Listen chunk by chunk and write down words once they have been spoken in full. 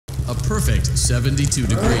a perfect 72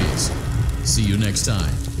 degrees. See you next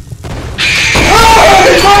time.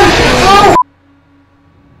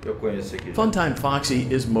 Eu conheço aqui. Funtime Foxy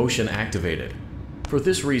is motion activated. For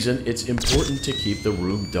this reason, it's important to keep the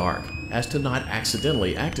room dark, as to not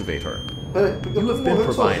accidentally activate her. You have been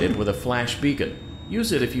provided with a flash beacon.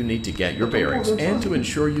 Use it if you need to get your bearings and to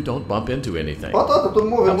ensure you don't bump into anything.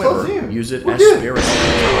 However, use it as sparingly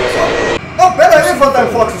as possible. Não, pera aí, Funtime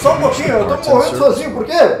Foxy, só um pouquinho, eu tô morrendo sozinho, por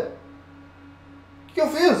quê? O que eu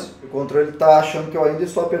fiz? O controle tá achando que eu ainda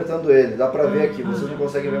estou apertando ele, dá pra ver aqui, vocês não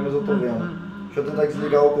conseguem ver, mas eu tô vendo. Deixa eu tentar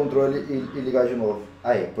desligar o controle e ligar de novo.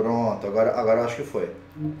 Aí, pronto, agora eu acho que foi.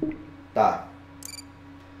 Tá.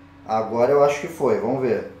 Agora eu acho que foi, vamos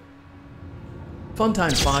ver.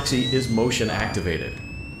 Funtime Foxy is motion activated.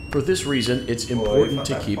 For this reason, it's important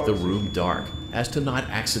to keep the room dark, as to not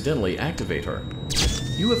accidentally activate her.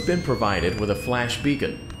 You have been provided with a flash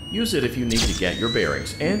beacon. Use it if you need to get your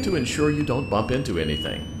bearings and to ensure you don't bump into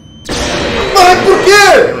anything. Mas por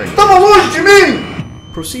quê? Tava longe de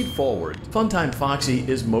mim! Proceed forward. Funtime Foxy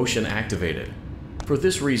is motion activated. For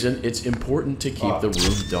this reason, it's important to keep the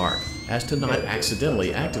room dark, as to not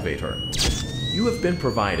accidentally activate her. You have been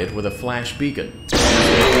provided with a flash beacon.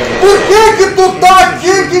 Por que tu tá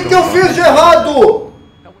aqui? O que eu fiz de errado?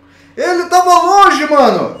 Ele tava longe,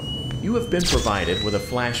 mano. You have been provided with a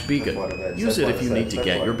flash beacon. Use it if you need to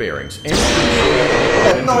get your bearings.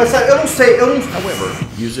 And não, é sério, eu não sei, However,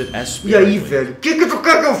 use it as E aí, velho? O que tu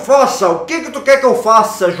quer que eu faça? O que tu quer que eu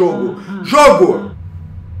faça, jogo? Jogo!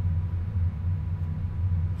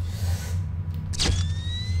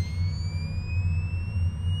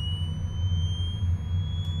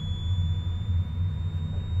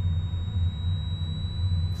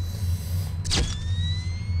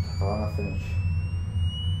 Tá lá na frente.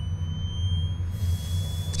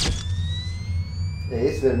 É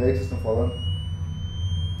esse vermelho que vocês estão falando?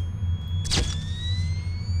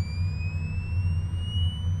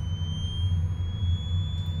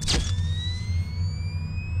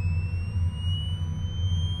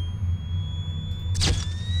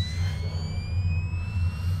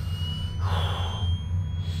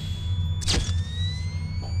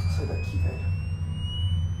 Sai daqui, velho.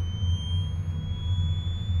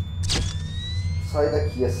 Sai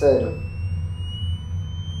daqui, é sério.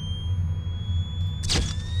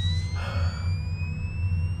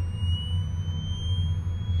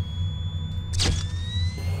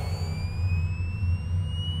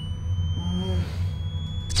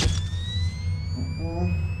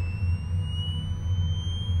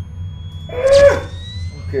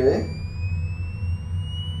 Ok.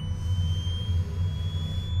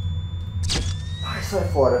 Ai, sai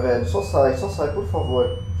fora, velho. Só sai, por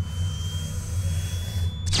favor.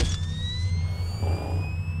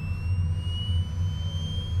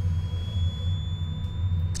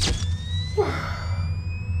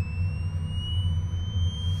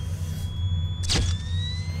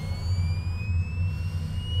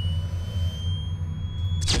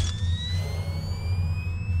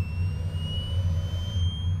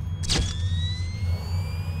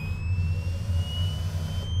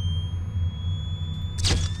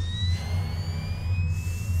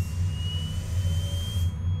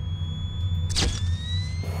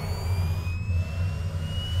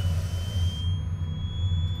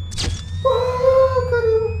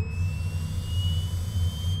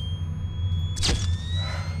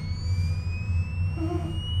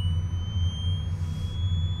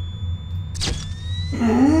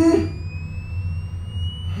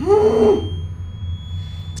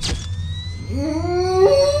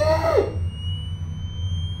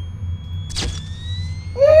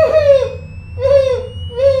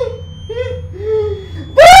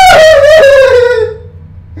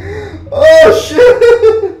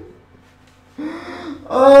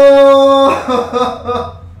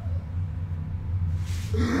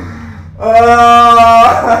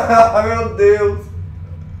 Ah, meu Deus.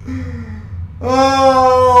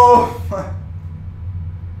 Oh.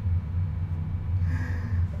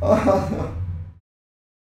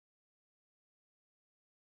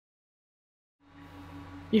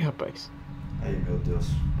 Ih, rapaz. Ai, meu Deus.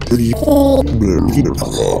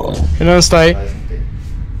 Renan, está aí?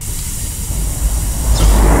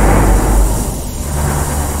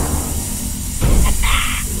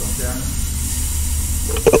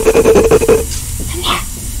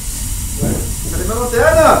 Cadê minha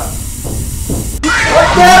lanterna?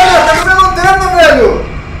 Lanterna! Cadê minha lanterna, velho?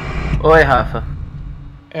 Oi, Rafa.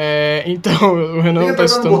 Então, o Renan não tá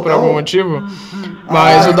escutando por algum motivo,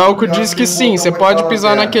 mas o Dalco disse que sim, você pode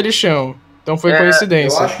pisar naquele chão. Então foi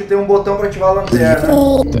coincidência. Eu acho que tem um botão pra ativar a lanterna.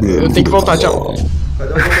 Eu tenho que voltar, tchau.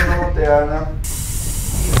 Cadê o botão da lanterna?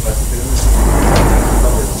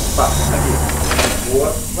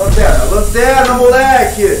 Lanterna,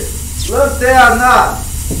 moleque! Lanterna!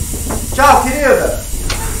 Tchau, querida!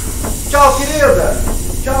 Tchau, querida!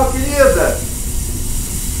 Tchau, querida!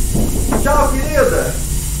 Tchau, querida!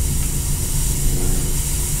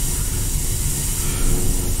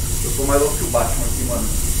 Eu tô mais louco que o Batman aqui, mano.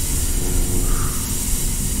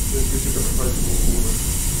 Eu esqueci que eu vou fazer isso.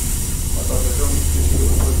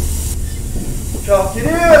 Tchau,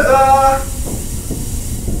 querida!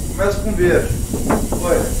 Começa com verde.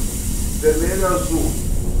 Oi. Vermelho, azul.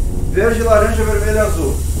 Verde, laranja, vermelho,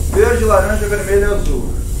 azul. Verde, laranja, vermelho,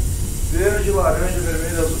 azul. Verde, laranja,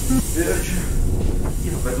 vermelho, azul. Verde.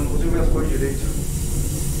 Ih, rapaz, eu não consigo ver as cores direito.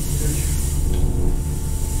 Verde.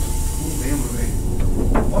 Não lembro, velho.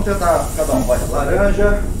 Vamos tentar cada um. Vai.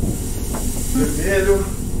 Laranja, vermelho,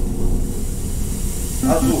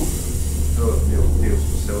 azul. Oh, meu Deus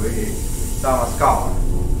do céu, eu errei. Tá, mas calma.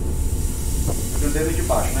 Tentei de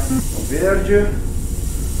baixo, né? Verde.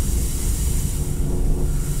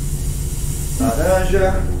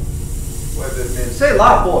 Laranja. Ou é vermelho? Sei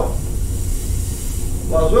lá, pô.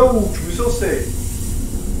 O azul é o último, isso eu sei.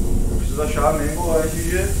 Eu preciso achar a Mango antes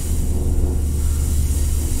de...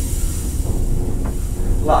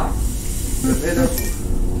 Lá. Vermelho e azul.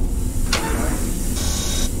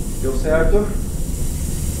 Deu certo.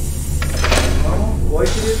 Vamos. Oi,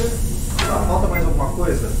 querida. Ah, falta mais alguma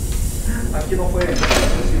coisa? Aqui não foi ainda. Foi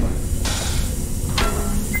pra cima.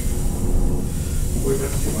 Foi pra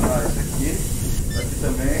cima. Ah, esse aqui. Aqui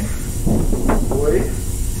também. Foi.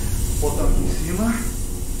 Botão aqui em cima.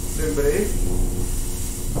 Lembrei.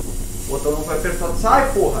 O botão não foi apertado.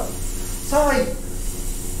 Sai, porra! Sai! Sai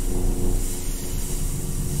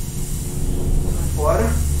fora.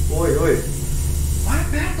 Oi, oi. Vai,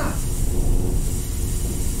 aperta!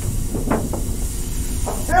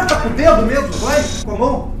 Aperta com o dedo mesmo, vai, com a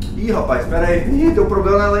mão. Ih, rapaz, espera aí. Ih, deu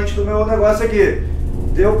problema na lente do meu negócio aqui.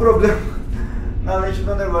 Deu problema na lente do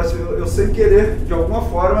meu negócio. Eu sem querer, de alguma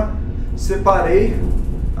forma, separei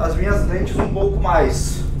as minhas lentes um pouco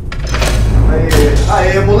mais.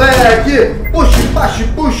 Aê, moleque! Puxe, paxe,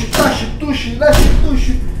 puxe, taxe, tuxe, laxe,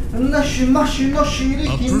 tuxe. Nashi, mashi, noshi,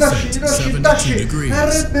 riki, nashi, noshi, tashi. Good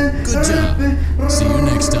job. See you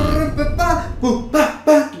next time.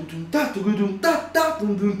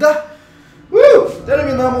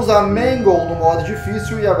 Terminamos a Mango no modo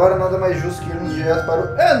difícil e agora nada mais justo que irmos direto para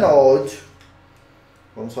o Anode.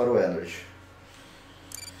 Vamos para o Energy.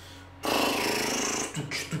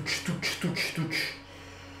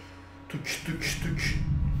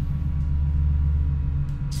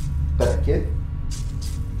 Pera, aqui?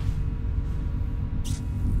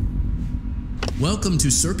 Welcome to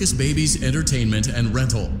Circus Baby's Entertainment and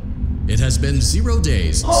Rental. It has been 0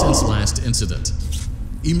 days since last incident.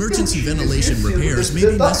 Emergency ventilation repairs may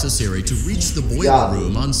be necessary to reach the boiler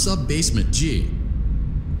room on sub-basement G.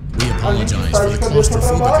 We apologize for the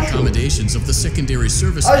claustrophobic accommodations of the secondary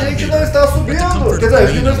service A gente não está but the subindo, comfort quer of dizer, a the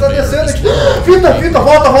gente main não está elevator descendo is aqui. Fita,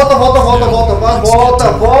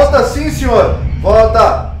 volta, sim senhor.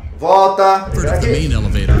 Volta. comfort of the main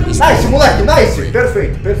elevator is Nice, moleque, nice.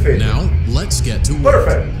 Perfeito. Now, let's get to work.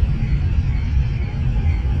 Perfeito.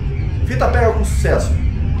 Fita pega com sucesso.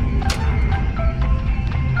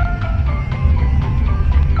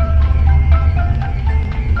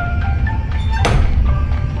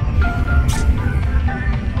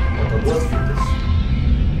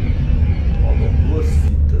 Faltam duas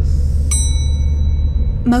fitas.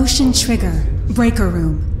 Motion trigger, breaker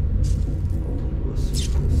room.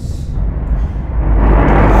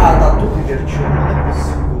 Ah, tá tudo invertido, não é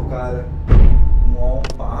possível, cara.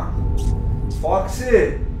 Opa.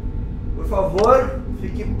 Foxy, por favor,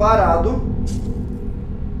 fique parado.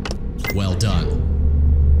 Well done.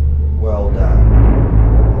 Well done.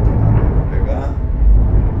 Vou tentar pegar.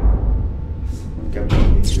 Não quero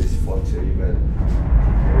ver esse Foxy aí, velho.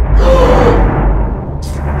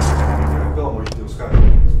 Pelo amor de Deus, cara.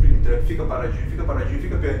 Fica paradinho,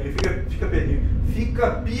 fica pianinho. Fica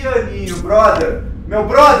pianinho, brother. Meu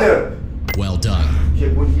brother. Well done. Que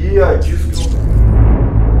agonia, disso que eu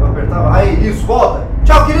vou apertar. Aí, isso, volta.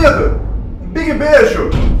 Tchau, querido. Um big beijo.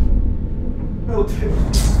 Meu Deus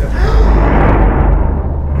do céu.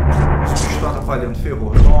 Esse bicho tá atrapalhando,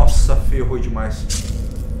 ferrou. Nossa, ferrou demais.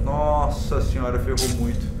 Nossa senhora, ferrou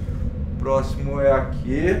muito. O próximo é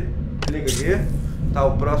aqui. Liga aqui. Tá,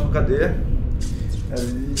 o próximo cadê?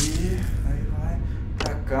 Ali. Aí vai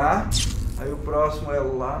pra cá. Aí o próximo é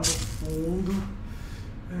lá no fundo.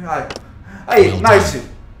 Aí, nice.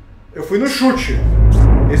 Eu fui no chute.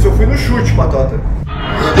 Esse eu fui no chute, Patota.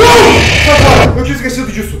 Eu tinha esquecido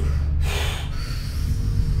disso.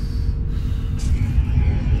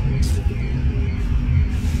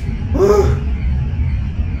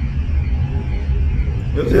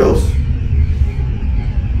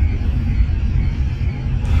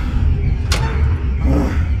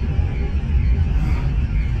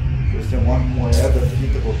 tem alguma moeda,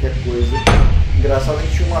 fita, qualquer coisa. Engraçado é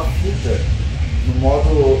que tinha uma fita no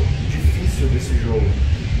modo difícil desse jogo,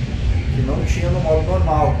 que não tinha no modo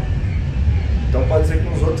normal. Então pode ser que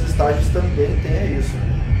nos outros estágios também tenha isso.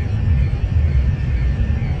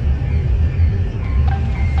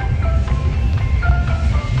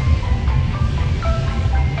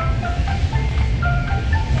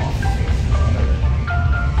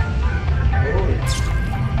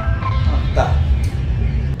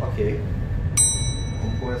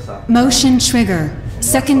 Motion trigger.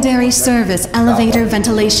 Secondary service elevator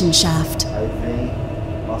ventilation shaft. Aí vem...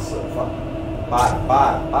 Nossa,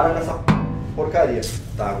 para com essa porcaria.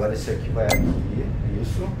 Tá, agora esse aqui vai aqui.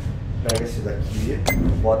 Isso. Pega esse daqui.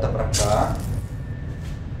 Bota pra cá.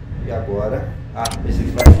 E agora... Ah, esse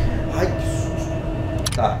aqui vai... Ai, que susto.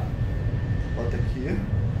 Tá. Bota aqui.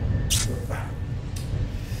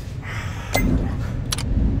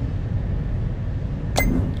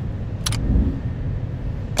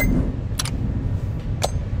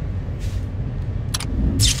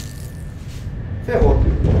 Ferrou.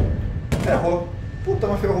 Ferrou. Puta,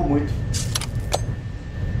 mas ferrou muito.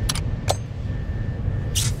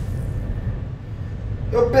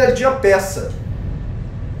 Eu perdi a peça.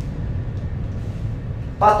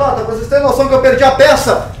 Patota, vocês têm noção que eu perdi a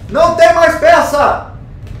peça? Não tem mais peça!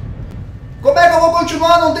 Como é que eu vou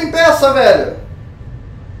continuar? Não tem peça, velho.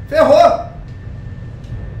 Ferrou.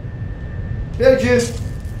 Perdi.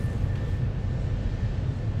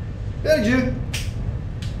 Perdi.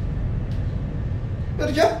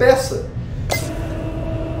 Perdi a peça.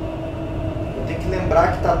 Eu tenho que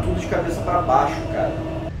lembrar que tá tudo de cabeça para baixo, cara.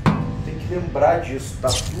 Tem que lembrar disso. Tá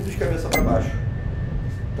tudo de cabeça para baixo.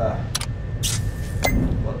 Tá.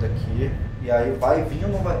 Bota aqui. E aí vai vir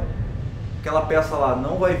ou não vai? Aquela peça lá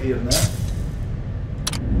não vai vir, né?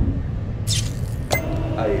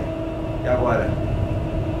 Aí. E agora?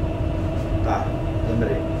 Tá.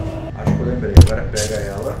 Lembrei. Acho que eu lembrei. Agora pega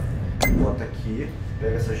ela. Bota aqui.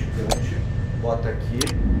 Pega essa gigante. Bota aqui.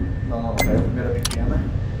 Não, pega a primeira pequena.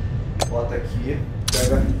 Bota aqui.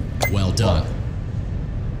 Pega. Well done.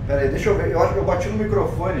 Pera aí, deixa eu ver. Eu acho que eu bati no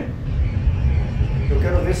microfone. Eu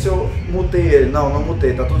quero ver se eu mutei ele. Não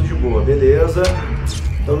mutei. Tá tudo de boa. Beleza.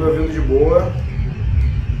 Estão me ouvindo de boa.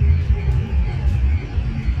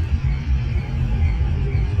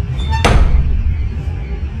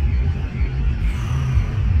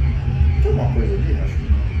 Tem alguma coisa ali? Acho que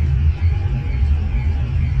não.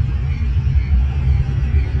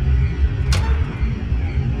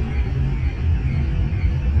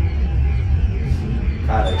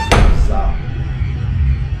 Cara, isso é bizarro.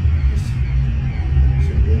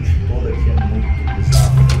 Esse ambiente todo aqui é muito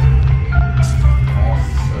bizarro.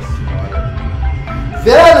 Nossa senhora.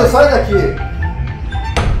 Velho, sai daqui!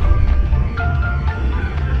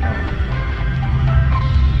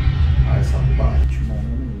 Ah, essa parte, mano,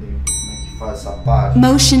 eu não lembro como é que faz essa parte.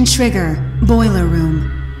 Motion trigger. Boiler room.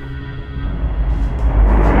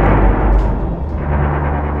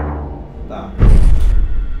 Tá.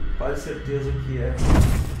 Quase certeza que é.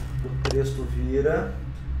 O texto vira.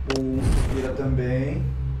 O vira também.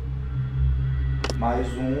 Mais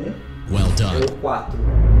um. Well done. Deu 4.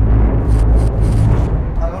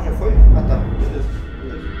 Ah, não, já foi? Ah, tá. Beleza.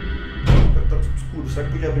 Tá tudo escuro. Será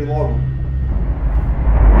que podia abrir logo?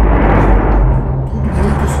 Tudo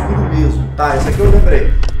muito escuro mesmo. Tá, esse aqui eu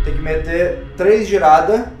lembrei. Tem que meter 3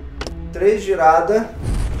 giradas. 3 giradas.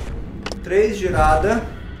 3 giradas.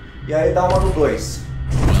 E aí dá uma no 2.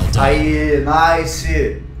 Aí,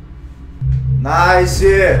 nice. Nice.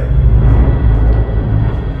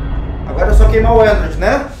 Agora é só queimar o energy,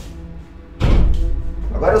 né?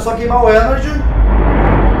 Agora é só queimar o energy.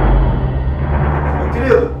 Meu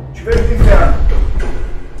querido, te vejo no inferno.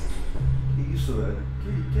 Que isso, velho?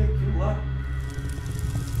 Que é aquilo lá?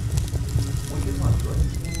 Onde ele matou?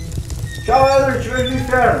 Tchau, energy, te vejo no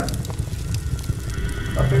inferno.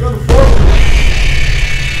 Tá pegando fogo.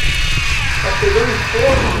 Tá pegando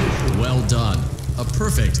fogo, bicho. Well done. A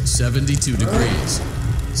perfect 72 degrees.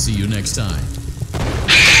 See you next time.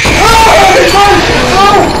 Ah,